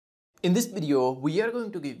In this video, we are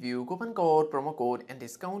going to give you coupon code, promo code and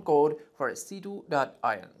discount code for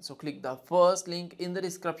C2.in. So click the first link in the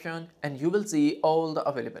description and you will see all the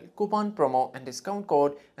available coupon, promo and discount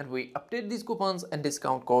code, and we update these coupons and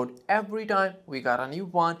discount code every time we got a new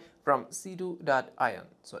one from C2.in.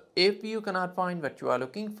 So if you cannot find what you are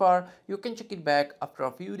looking for, you can check it back after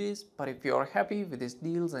a few days. But if you are happy with these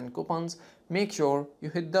deals and coupons, make sure you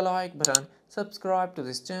hit the like button, subscribe to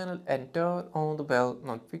this channel and turn on the bell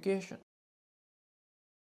notification.